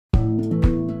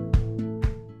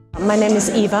My name is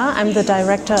Eva. I'm the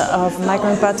director of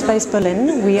Migrant Birdspace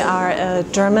Berlin. We are a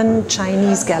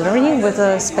German-Chinese gallery with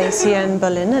a space here in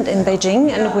Berlin and in Beijing,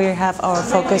 and we have our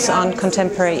focus on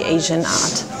contemporary Asian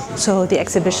art. So the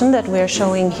exhibition that we're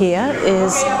showing here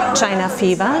is China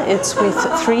Fever. It's with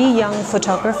 3 young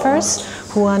photographers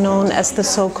who are known as the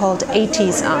so-called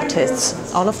 80s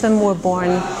artists. All of them were born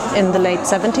in the late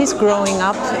 70s, growing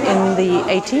up in the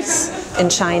 80s in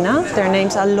China. Their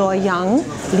names are Luo Yang,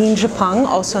 Lin Zhipeng,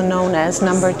 also known as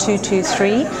number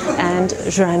 223, and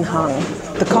Ren Hang.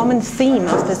 The common theme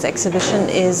of this exhibition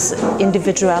is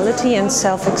individuality and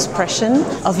self-expression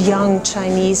of young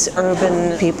Chinese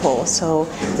urban people. So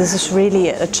this is really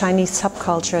a Chinese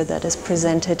subculture that is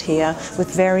presented here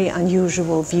with very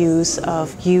unusual views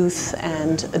of youth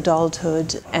and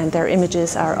adulthood, and their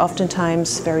images are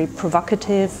oftentimes very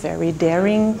provocative, very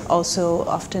daring, also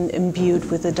often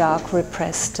imbued with a dark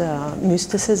repressed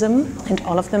mysticism, and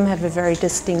all of them have a very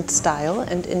distinct style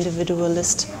and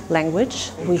individualist language.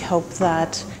 We hope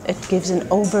that it gives an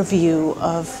overview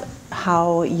of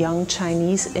how young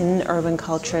Chinese in urban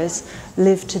cultures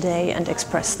live today and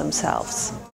express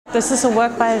themselves. This is a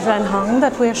work by Ren Hang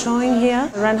that we're showing here.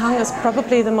 Ren Hang is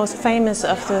probably the most famous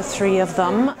of the 3 of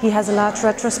them. He has a large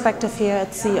retrospective here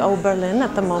at CO Berlin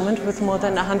at the moment with more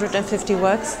than 150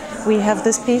 works. We have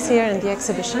this piece here in the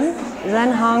exhibition.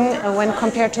 Ren Hang, when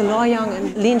compared to Luo Yang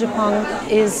and Lin Zhipeng,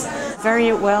 is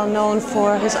very well known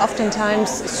for his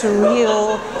oftentimes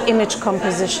surreal image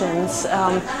compositions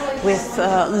with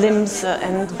limbs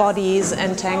and bodies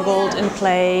entangled in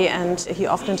play, and he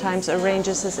oftentimes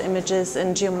arranges his images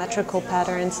in geometrical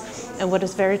patterns. And what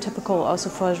is very typical also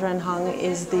for Ren Hang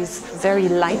is these very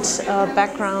light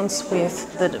backgrounds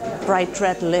with the bright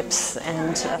red lips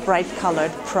and bright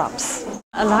colored props.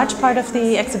 A large part of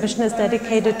the exhibition is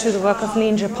dedicated to the work of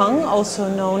Lin Zhipeng,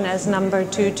 also known as number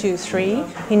 223.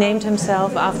 He named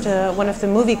himself after one of the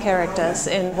movie characters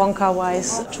in Wong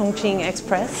Kar-wai's Chongqing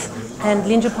Express. And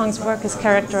Lin Zhipeng's work is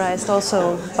characterized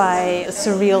also by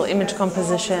surreal image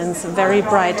compositions, very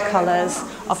bright colors,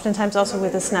 oftentimes also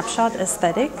with a snapshot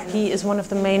aesthetic. He is one of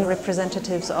the main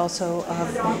representatives also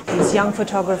of these young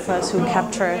photographers who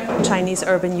capture Chinese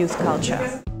urban youth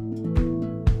culture.